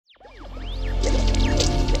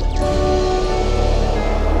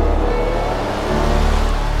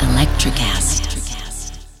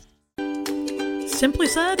Simply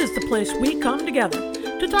Said is the place we come together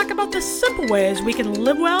to talk about the simple ways we can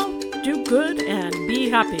live well, do good, and be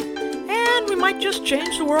happy. And we might just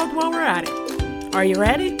change the world while we're at it. Are you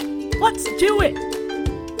ready? Let's do it!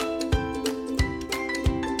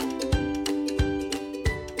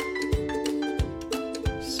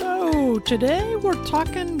 So, today we're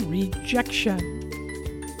talking rejection.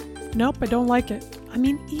 Nope, I don't like it. I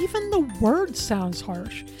mean, even the word sounds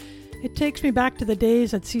harsh. It takes me back to the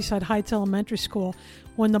days at Seaside Heights Elementary School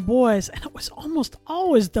when the boys, and it was almost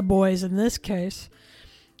always the boys in this case,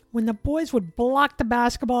 when the boys would block the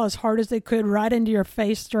basketball as hard as they could right into your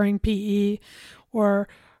face during PE, or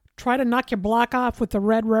try to knock your block off with the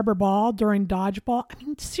red rubber ball during dodgeball. I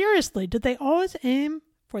mean, seriously, did they always aim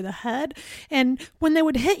for the head? And when they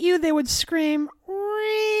would hit you, they would scream,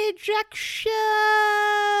 "Rejection!"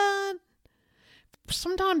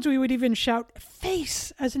 Sometimes we would even shout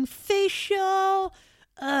face, as in facial.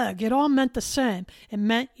 Ugh, it all meant the same. It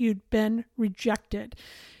meant you'd been rejected.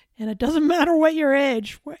 And it doesn't matter what your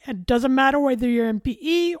age. It doesn't matter whether you're in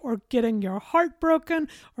PE or getting your heart broken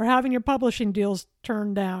or having your publishing deals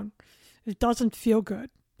turned down. It doesn't feel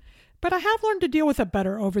good. But I have learned to deal with it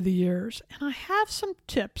better over the years, and I have some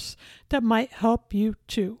tips that might help you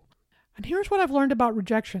too. And here's what I've learned about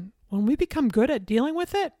rejection. When we become good at dealing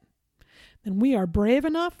with it, then we are brave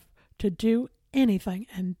enough to do anything,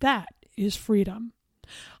 and that is freedom.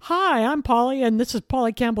 Hi, I'm Polly, and this is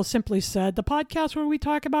Polly Campbell Simply Said, the podcast where we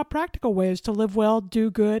talk about practical ways to live well, do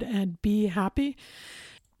good, and be happy.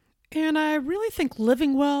 And I really think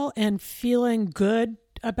living well and feeling good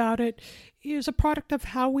about it is a product of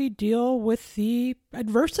how we deal with the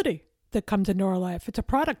adversity that comes into our life. It's a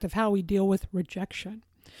product of how we deal with rejection.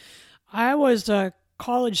 I was a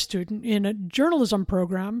college student in a journalism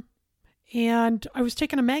program, and I was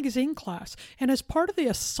taking a magazine class. And as part of the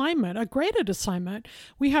assignment, a graded assignment,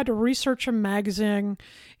 we had to research a magazine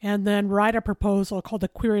and then write a proposal called a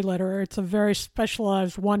query letter. It's a very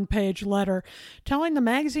specialized one-page letter telling the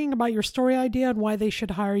magazine about your story idea and why they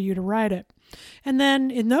should hire you to write it. And then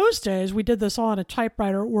in those days, we did this all on a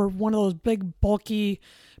typewriter or one of those big, bulky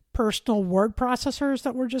personal word processors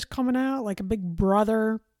that were just coming out, like a Big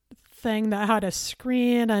Brother thing that had a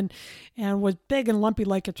screen and was big and lumpy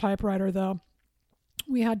like a typewriter, though.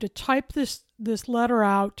 We had to type this letter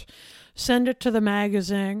out, send it to the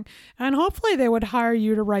magazine, and hopefully they would hire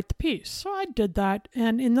you to write the piece. So I did that.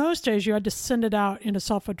 And in those days, you had to send it out in a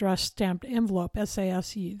self-addressed stamped envelope,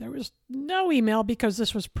 SASE. There was no email because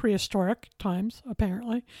this was prehistoric times,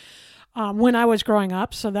 apparently, when I was growing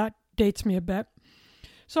up. So that dates me a bit.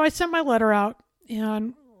 So I sent my letter out,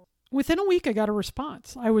 and within a week, I got a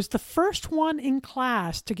response. I was the first one in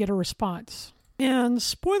class to get a response. And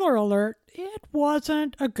spoiler alert, it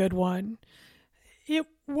wasn't a good one. It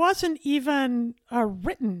wasn't even a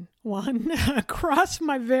written one. Across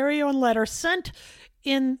my very own letter, sent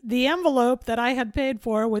in the envelope that I had paid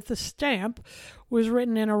for with the stamp, was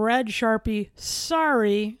written in a red Sharpie,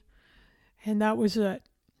 "Sorry," and that was it.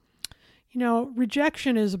 You know,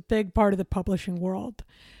 rejection is a big part of the publishing world.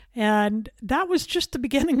 And that was just the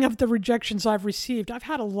beginning of the rejections I've received. I've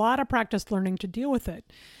had a lot of practice learning to deal with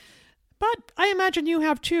it. But I imagine you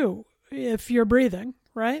have too, if you're breathing,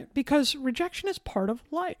 right? Because rejection is part of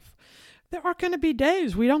life. There are going to be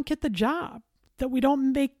days we don't get the job, that we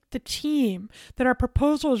don't make the team, that our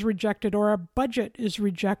proposal is rejected or our budget is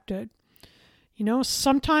rejected. You know,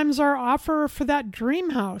 sometimes our offer for that dream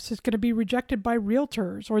house is going to be rejected by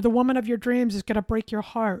realtors, or the woman of your dreams is going to break your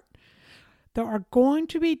heart. There are going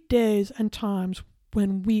to be days and times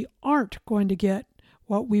when we aren't going to get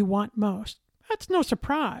what we want most. That's no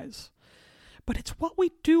surprise. But it's what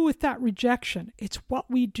we do with that rejection. It's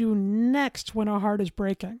what we do next when our heart is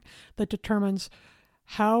breaking that determines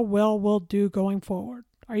how well we'll do going forward.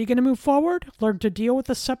 Are you going to move forward, learn to deal with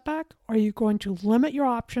the setback, or are you going to limit your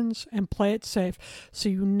options and play it safe so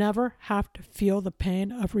you never have to feel the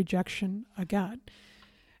pain of rejection again?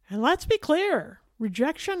 And let's be clear,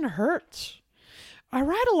 rejection hurts. I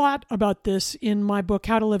write a lot about this in my book,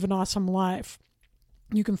 How to Live an Awesome Life.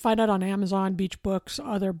 You can find it on Amazon, Beach Books,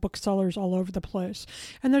 other booksellers all over the place.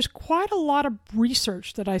 And there's quite a lot of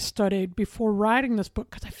research that I studied before writing this book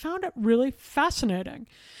because I found it really fascinating.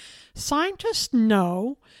 Scientists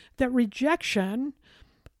know that rejection,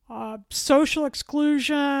 social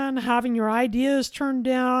exclusion, having your ideas turned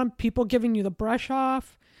down, people giving you the brush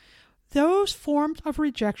off, those forms of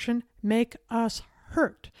rejection make us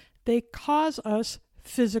hurt. They cause us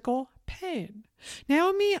physical pain.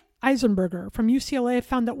 Naomi Eisenberger from UCLA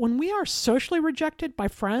found that when we are socially rejected by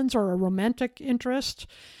friends or a romantic interest,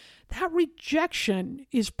 that rejection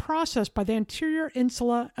is processed by the anterior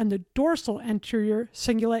insula and the dorsal anterior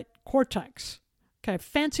cingulate cortex. Okay,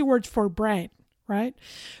 fancy words for brain, right?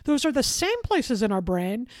 Those are the same places in our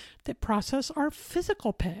brain that process our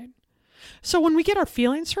physical pain. So when we get our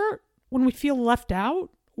feelings hurt, when we feel left out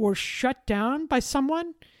or shut down by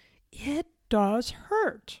someone, it does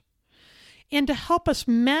hurt. And to help us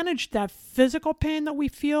manage that physical pain that we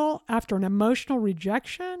feel after an emotional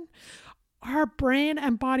rejection, our brain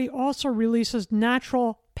and body also releases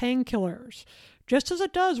natural painkillers, just as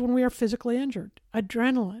it does when we are physically injured,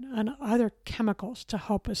 adrenaline and other chemicals to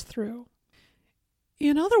help us through.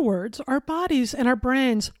 In other words, our bodies and our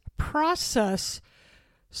brains process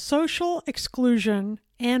social exclusion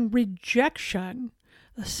and rejection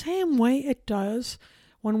the same way it does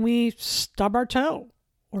when we stub our toe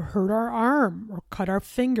or hurt our arm or cut our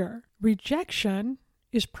finger. Rejection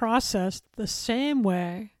is processed the same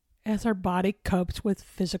way as our body copes with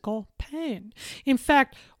physical pain. In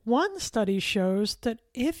fact, one study shows that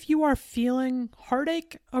if you are feeling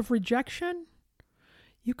heartache of rejection,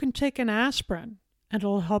 you can take an aspirin and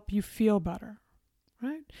it'll help you feel better,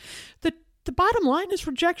 right? The bottom line is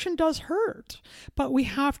rejection does hurt, but we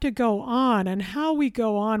have to go on, and how we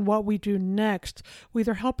go on, what we do next, will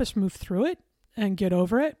either help us move through it and get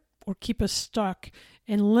over it, or keep us stuck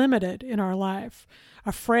and limited in our life,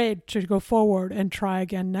 afraid to go forward and try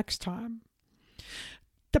again next time.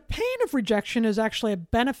 The pain of rejection is actually a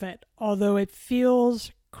benefit, although it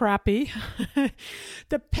feels crappy.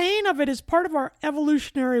 The pain of it is part of our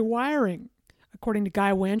evolutionary wiring, according to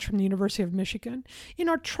Guy Winch from the University of Michigan. In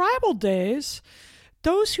our tribal days,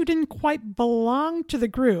 those who didn't quite belong to the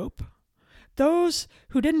group, those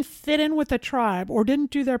who didn't fit in with the tribe or didn't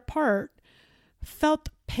do their part, felt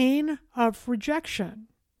pain of rejection.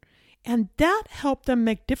 And that helped them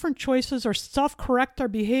make different choices or self-correct their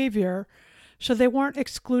behavior so they weren't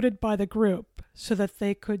excluded by the group, so that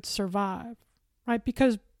they could survive, right?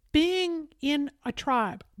 Because being in a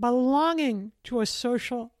tribe, belonging to a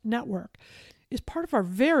social network, is part of our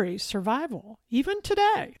very survival, even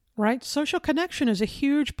today, right? Social connection is a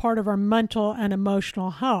huge part of our mental and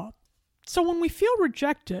emotional health. So when we feel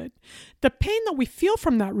rejected, the pain that we feel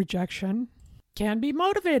from that rejection can be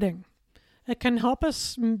motivating. It can help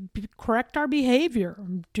us correct our behavior,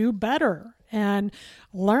 do better, and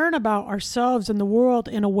learn about ourselves and the world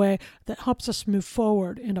in a way that helps us move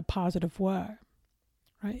forward in a positive way,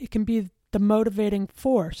 right? It can be the motivating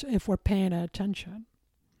force if we're paying attention.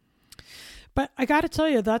 But I got to tell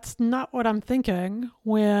you, that's not what I'm thinking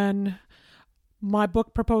when my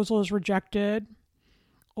book proposal is rejected,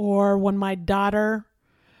 or when my daughter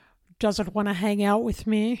doesn't want to hang out with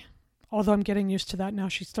me. Although I'm getting used to that now.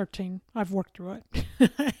 She's 13. I've worked through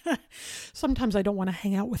it. Sometimes I don't want to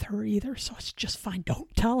hang out with her either, so it's just fine.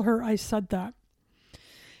 Don't tell her I said that.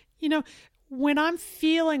 You know, when I'm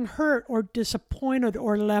feeling hurt or disappointed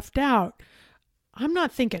or left out, I'm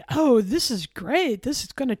not thinking, oh, this is great. This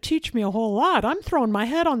is going to teach me a whole lot. I'm throwing my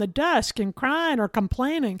head on the desk and crying or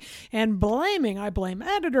complaining and blaming. I blame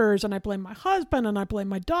editors, and I blame my husband, and I blame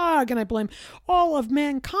my dog, and I blame all of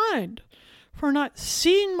mankind for not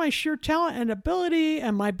seeing my sheer talent and ability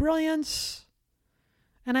and my brilliance.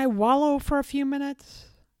 And I wallow for a few minutes,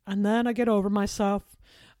 and then I get over myself.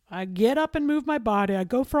 I get up and move my body. I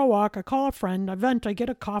go for a walk. I call a friend. I vent. I get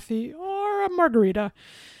a coffee or a margarita.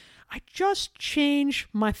 I just change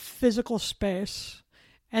my physical space,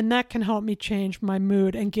 and that can help me change my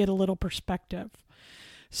mood and get a little perspective.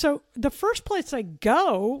 So the first place I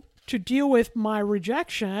go to deal with my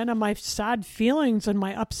rejection and my sad feelings and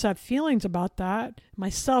my upset feelings about that, my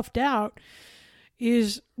self-doubt,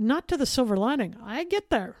 is not to the silver lining. I get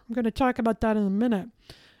there. I'm going to talk about that in a minute.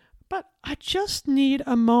 But I just need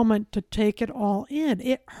a moment to take it all in.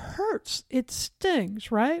 It hurts. It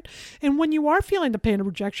stings, right? And when you are feeling the pain of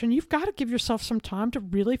rejection, you've got to give yourself some time to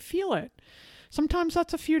really feel it. Sometimes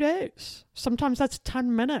that's a few days. Sometimes that's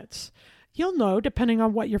 10 minutes. You'll know, depending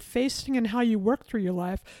on what you're facing and how you work through your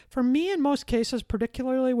life. For me, in most cases,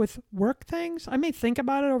 particularly with work things, I may think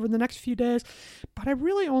about it over the next few days, but I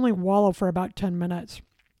really only wallow for about 10 minutes.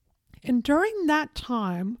 And during that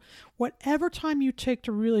time, whatever time you take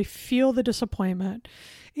to really feel the disappointment,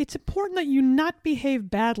 it's important that you not behave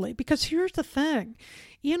badly. Because here's the thing.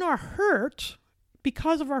 In our hurt,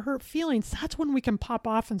 because of our hurt feelings, that's when we can pop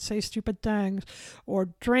off and say stupid things,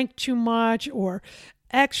 or drink too much, or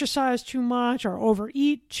exercise too much, or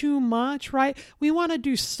overeat too much, right? We want to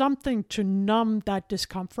do something to numb that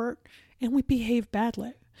discomfort, and we behave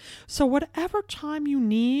badly. So whatever time you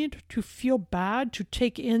need to feel bad, to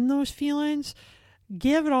take in those feelings,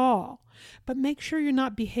 give it all. But make sure you're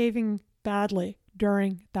not behaving badly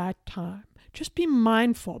during that time. Just be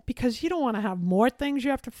mindful, because you don't want to have more things you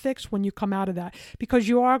have to fix when you come out of that, because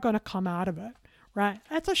you are going to come out of it, right?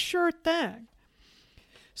 That's a sure thing.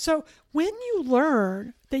 So when you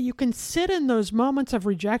learn that you can sit in those moments of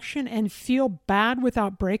rejection and feel bad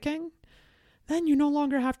without breaking, then you no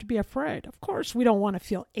longer have to be afraid. Of course, we don't want to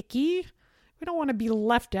feel icky. We don't want to be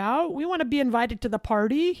left out. We want to be invited to the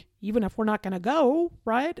party, even if we're not going to go,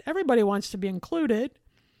 right? Everybody wants to be included.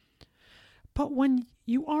 But when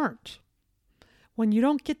you aren't, when you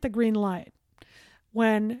don't get the green light,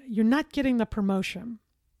 when you're not getting the promotion,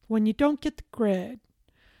 when you don't get the grade,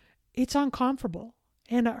 it's uncomfortable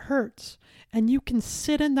and it hurts. And you can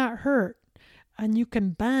sit in that hurt and you can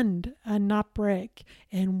bend and not break.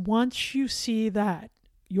 And once you see that,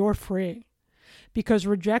 you're free. Because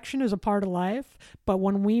rejection is a part of life, but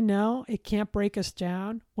when we know it can't break us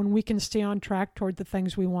down, when we can stay on track toward the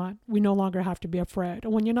things we want, we no longer have to be afraid.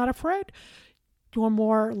 And when you're not afraid, you're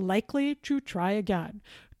more likely to try again,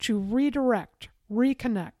 to redirect,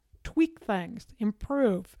 reconnect, tweak things,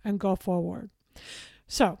 improve, and go forward.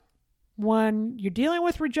 So, when you're dealing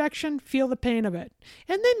with rejection, feel the pain of it,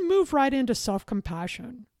 and then move right into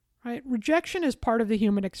self-compassion, right? Rejection is part of the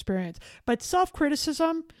human experience, but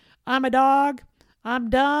self-criticism, I'm a dog,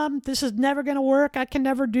 I'm dumb, this is never going to work, I can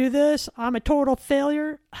never do this, I'm a total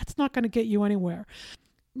failure, that's not going to get you anywhere.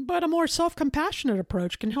 But a more self-compassionate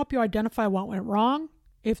approach can help you identify what went wrong,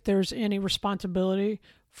 if there's any responsibility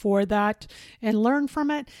for that, and learn from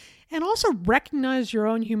it, and also recognize your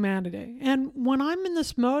own humanity. And when I'm in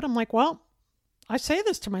this mode, I'm like, well, I say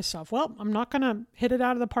this to myself, well, I'm not going to hit it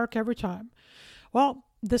out of the park every time. Well,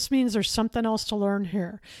 this means there's something else to learn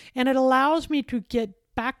here. And it allows me to get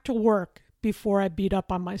back to work before I beat up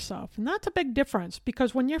on myself. And that's a big difference,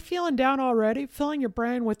 because when you're feeling down already, filling your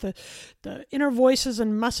brain with the inner voices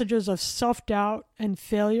and messages of self-doubt and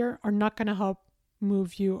failure are not going to help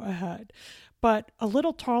move you ahead. But a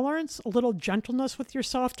little tolerance, a little gentleness with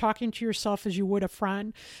yourself, talking to yourself as you would a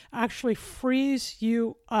friend, actually frees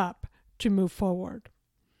you up to move forward.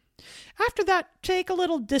 After that, take a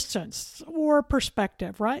little distance or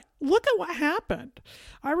perspective, right? Look at what happened.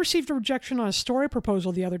 I received a rejection on a story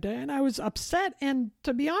proposal the other day, and I was upset, and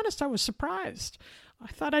to be honest, I was surprised. I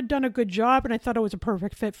thought I'd done a good job, and I thought I was a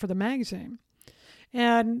perfect fit for the magazine.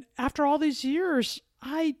 And after all these years,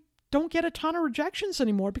 I don't get a ton of rejections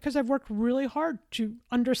anymore because I've worked really hard to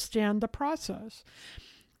understand the process.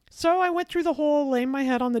 So I went through the whole laying my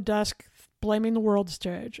head on the desk, blaming the world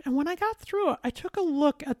stage. And when I got through it, I took a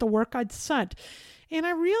look at the work I'd sent, and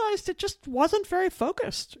I realized it just wasn't very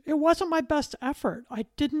focused. It wasn't my best effort. I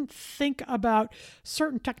didn't think about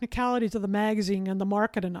certain technicalities of the magazine and the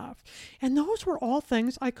market enough. And those were all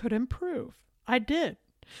things I could improve. I did.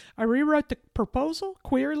 I rewrote the proposal,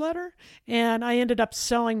 query letter, and I ended up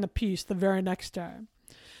selling the piece the very next day.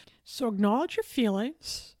 So acknowledge your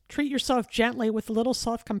feelings, treat yourself gently with a little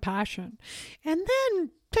self-compassion, and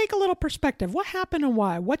then take a little perspective. What happened and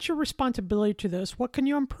why? What's your responsibility to this? What can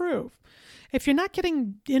you improve? If you're not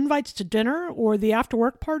getting invites to dinner or the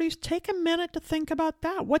after-work parties, take a minute to think about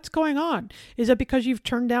that. What's going on? Is it because you've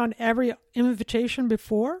turned down every invitation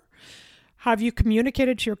before? Have you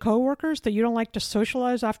communicated to your coworkers that you don't like to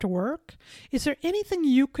socialize after work? Is there anything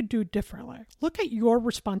you could do differently? Look at your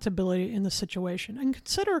responsibility in the situation and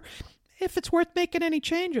consider if it's worth making any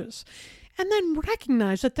changes. And then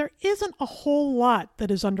recognize that there isn't a whole lot that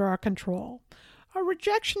is under our control. A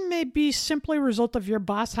rejection may be simply a result of your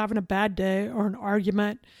boss having a bad day or an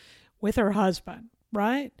argument with her husband,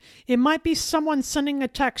 right? It might be someone sending a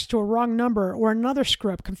text to a wrong number or another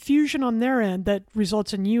script, confusion on their end that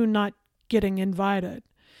results in you not getting invited.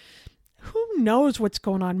 Who knows what's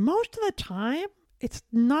going on? Most of the time, it's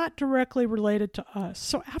not directly related to us.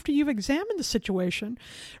 So after you've examined the situation,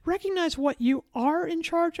 recognize what you are in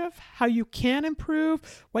charge of, how you can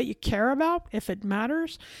improve, what you care about, if it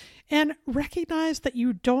matters, and recognize that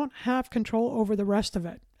you don't have control over the rest of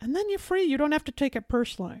it. And then you're free. You don't have to take it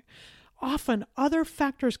personally. Often other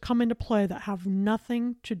factors come into play that have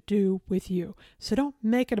nothing to do with you. So don't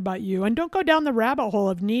make it about you. And don't go down the rabbit hole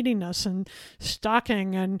of neediness and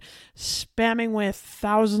stalking and spamming with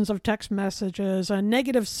thousands of text messages and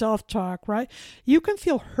negative self-talk, right? You can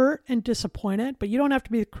feel hurt and disappointed, but you don't have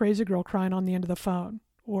to be the crazy girl crying on the end of the phone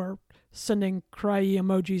or sending cryy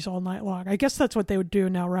emojis all night long. I guess that's what they would do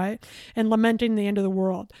now, right? And lamenting the end of the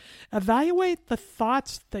world. Evaluate the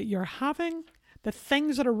thoughts that you're having, the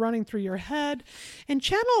things that are running through your head, and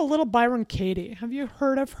channel a little Byron Katie. Have you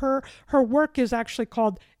heard of her? Her work is actually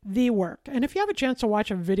called The Work. And if you have a chance to watch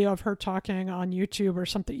a video of her talking on YouTube or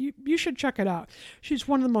something, you should check it out. She's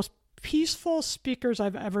one of the most peaceful speakers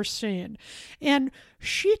I've ever seen. And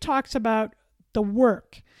she talks about the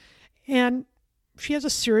work. And she has a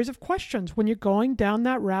series of questions. When you're going down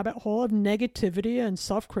that rabbit hole of negativity and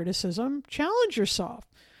self-criticism, challenge yourself.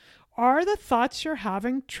 are the thoughts you're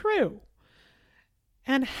having true?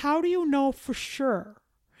 And how do you know for sure?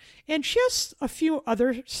 And she has a few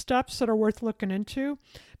other steps that are worth looking into.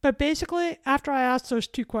 But basically, after I ask those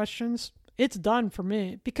two questions, it's done for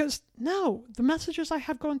me. Because no, the messages I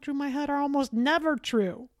have going through my head are almost never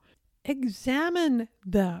true. Examine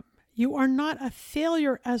them. You are not a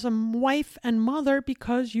failure as a wife and mother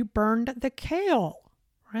because you burned the kale,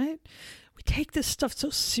 right? We take this stuff so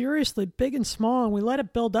seriously, big and small, and we let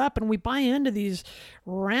it build up and we buy into these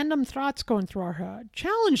random thoughts going through our head.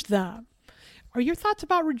 Challenge them. Are your thoughts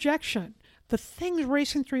about rejection, the things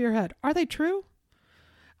racing through your head, are they true?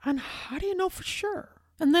 And how do you know for sure?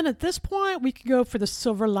 And then at this point, we could go for the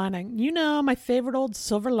silver lining. You know, my favorite old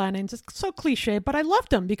silver linings. It's so cliche, but I love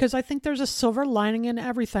them because I think there's a silver lining in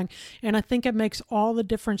everything. And I think it makes all the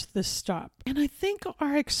difference this step. And I think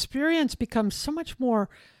our experience becomes so much more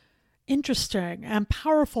interesting and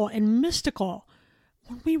powerful and mystical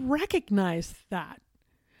when we recognize that.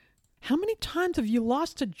 How many times have you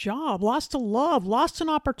lost a job, lost a love, lost an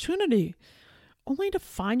opportunity, only to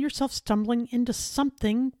find yourself stumbling into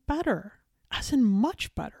something better? As in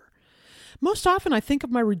much better. Most often I think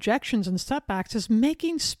of my rejections and setbacks as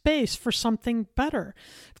making space for something better.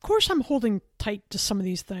 Of course I'm holding tight to some of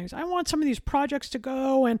these things. I want some of these projects to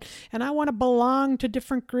go and I want to belong to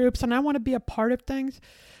different groups and I want to be a part of things.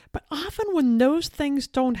 But often when those things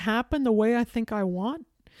don't happen the way I think I want,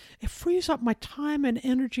 it frees up my time and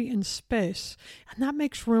energy and space, and that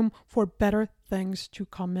makes room for better things to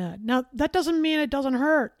come in. Now, that doesn't mean it doesn't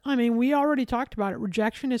hurt. I mean, we already talked about it.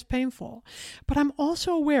 Rejection is painful. But I'm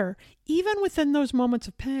also aware, even within those moments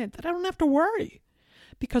of pain, that I don't have to worry.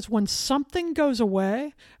 Because when something goes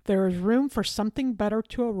away, there is room for something better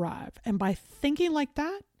to arrive. And by thinking like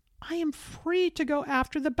that, I am free to go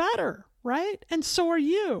after the better. Right? And so are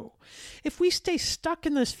you. If we stay stuck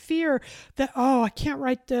in this fear that, oh, I can't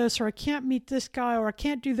write this, or I can't meet this guy, or I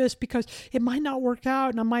can't do this because it might not work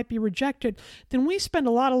out and I might be rejected, then we spend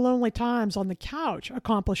a lot of lonely times on the couch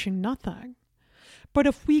accomplishing nothing. But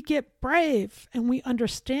if we get brave and we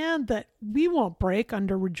understand that we won't break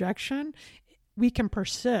under rejection, we can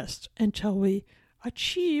persist until we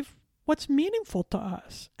achieve what's meaningful to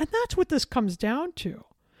us. And that's what this comes down to.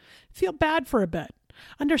 Feel bad for a bit.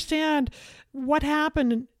 Understand what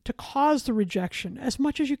happened to cause the rejection as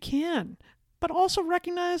much as you can, but also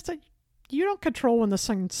recognize that you don't control when the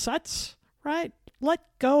sun sets, right? Let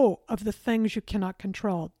go of the things you cannot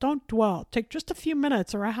control. Don't dwell. Take just a few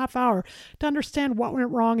minutes or a half hour to understand what went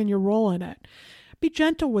wrong and your role in it. Be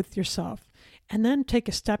gentle with yourself and then take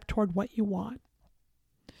a step toward what you want.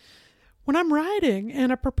 When I'm writing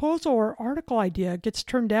and a proposal or article idea gets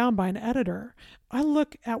turned down by an editor, I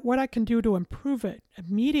look at what I can do to improve it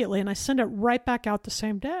immediately and I send it right back out the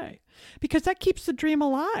same day. Because that keeps the dream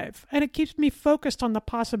alive and it keeps me focused on the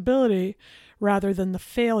possibility rather than the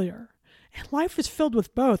failure. And life is filled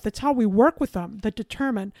with both. It's how we work with them that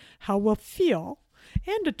determine how we'll feel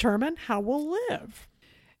and determine how we'll live.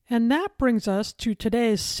 And that brings us to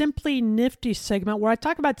today's Simply Nifty segment where I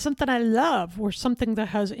talk about something I love or something that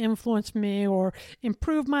has influenced me or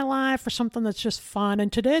improved my life or something that's just fun.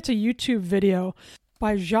 And today it's a YouTube video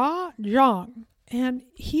by Jia Zhang. And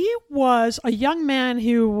he was a young man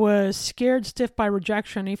who was scared stiff by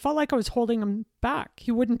rejection. He felt like I was holding him back.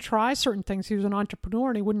 He wouldn't try certain things. He was an entrepreneur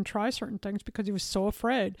and he wouldn't try certain things because he was so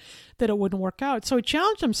afraid that it wouldn't work out. So he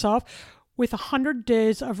challenged himself with 100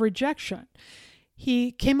 days of rejection.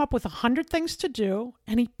 He came up with 100 things to do,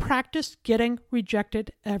 and he practiced getting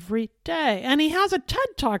rejected every day. And he has a TED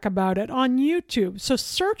Talk about it on YouTube. So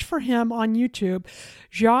search for him on YouTube,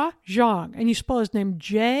 Jia Zhang, and you spell his name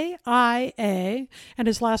J-I-A, and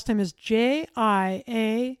his last name is J-I-A-N-G.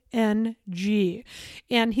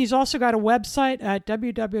 And he's also got a website at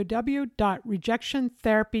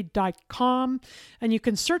www.rejectiontherapy.com, and you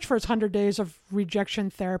can search for his 100 days of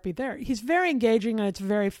rejection therapy there. He's very engaging, and it's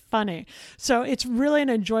very funny. So it's really an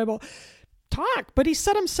enjoyable talk, but he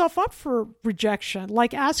set himself up for rejection,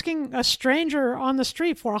 like asking a stranger on the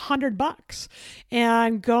street for $100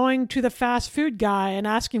 and going to the fast food guy and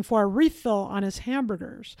asking for a refill on his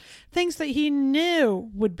hamburgers, things that he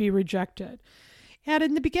knew would be rejected. And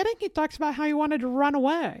in the beginning, he talks about how he wanted to run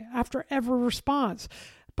away after every response,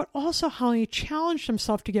 but also how he challenged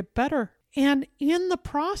himself to get better. And in the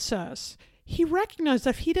process, he recognized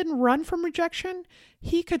that if he didn't run from rejection,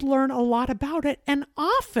 he could learn a lot about it and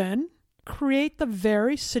often create the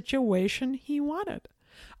very situation he wanted.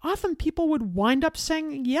 Often people would wind up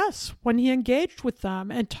saying yes when he engaged with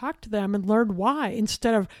them and talked to them and learned why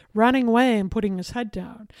instead of running away and putting his head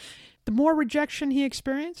down. The more rejection he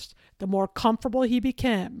experienced, the more comfortable he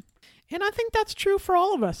became. And I think that's true for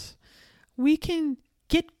all of us. We can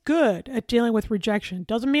Get good at dealing with rejection.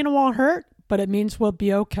 Doesn't mean it won't hurt, but it means we'll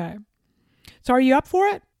be okay. So are you up for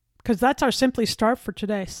it? Because that's our Simply Start for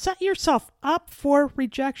today. Set yourself up for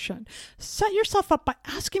rejection. Set yourself up by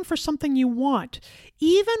asking for something you want,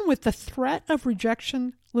 even with the threat of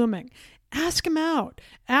rejection looming. Ask him out.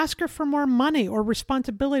 Ask her for more money or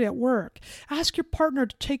responsibility at work. Ask your partner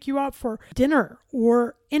to take you out for dinner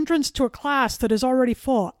or entrance to a class that is already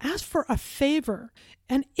full. Ask for a favor.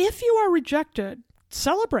 And if you are rejected,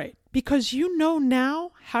 celebrate, because you know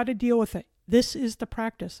now how to deal with it. This is the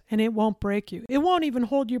practice, and it won't break you. It won't even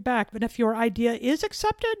hold you back. But if your idea is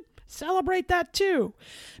accepted, celebrate that too,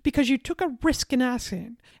 because you took a risk in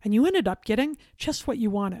asking, and you ended up getting just what you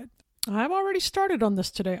wanted. I've already started on this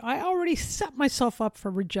today. I already set myself up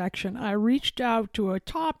for rejection. I reached out to a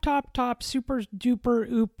top, super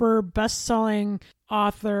duper, ooper, best-selling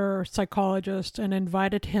author, psychologist, and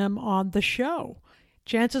invited him on the show.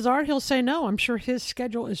 Chances are he'll say no. I'm sure his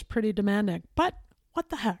schedule is pretty demanding, but what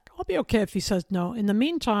the heck? I'll be okay if he says no. In the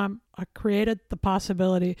meantime, I created the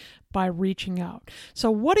possibility by reaching out. So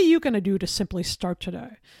what are you going to do to simply start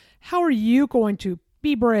today? How are you going to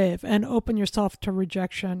be brave and open yourself to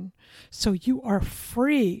rejection so you are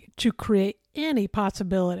free to create any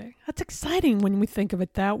possibility? That's exciting when we think of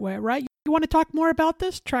it that way, right? You want to talk more about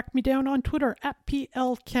this? Track me down on Twitter at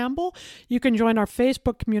PL Campbell. You can join our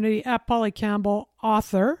Facebook community at Polly Campbell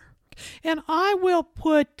Author. And I will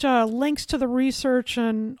put links to the research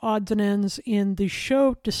and odds and ends in the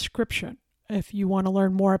show description if you want to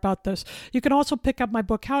learn more about this. You can also pick up my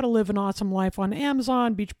book, How to Live an Awesome Life, on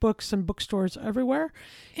Amazon, Beach Books, and bookstores everywhere.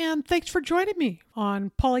 And thanks for joining me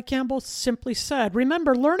on Polly Campbell Simply Said.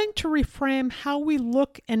 Remember, learning to reframe how we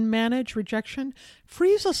look and manage rejection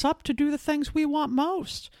frees us up to do the things we want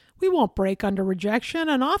most. We won't break under rejection,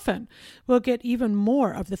 and often we'll get even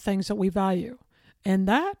more of the things that we value. And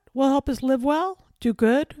that will help us live well, do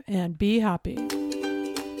good, and be happy.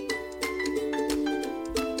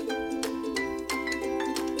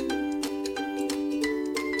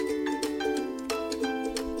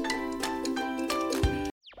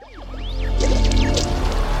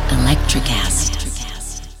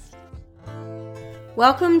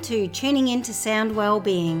 Welcome to Tuning Into Sound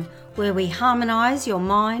Wellbeing, where we harmonise your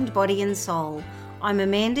mind, body and soul. I'm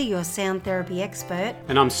Amanda, your sound therapy expert.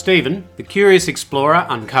 And I'm Stephen, the curious explorer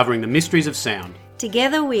uncovering the mysteries of sound.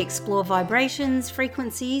 Together we explore vibrations,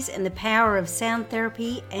 frequencies and the power of sound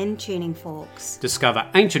therapy and tuning forks. Discover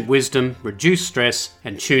ancient wisdom, reduce stress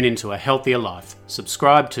and tune into a healthier life.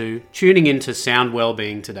 Subscribe to Tuning Into Sound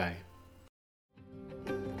Wellbeing today.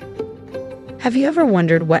 Have you ever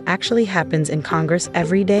wondered what actually happens in Congress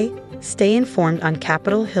every day? Stay informed on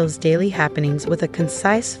Capitol Hill's daily happenings with a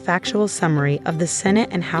concise, factual summary of the Senate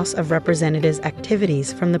and House of Representatives'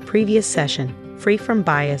 activities from the previous session, free from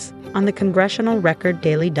bias, on the Congressional Record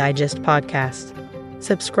Daily Digest podcast.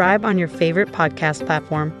 Subscribe on your favorite podcast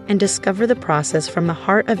platform and discover the process from the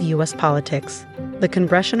heart of U.S. politics. The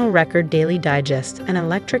Congressional Record Daily Digest, an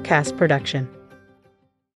Electricast production.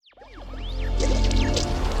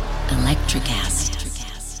 Electricast.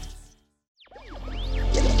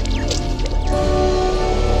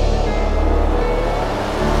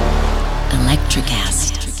 Electricast.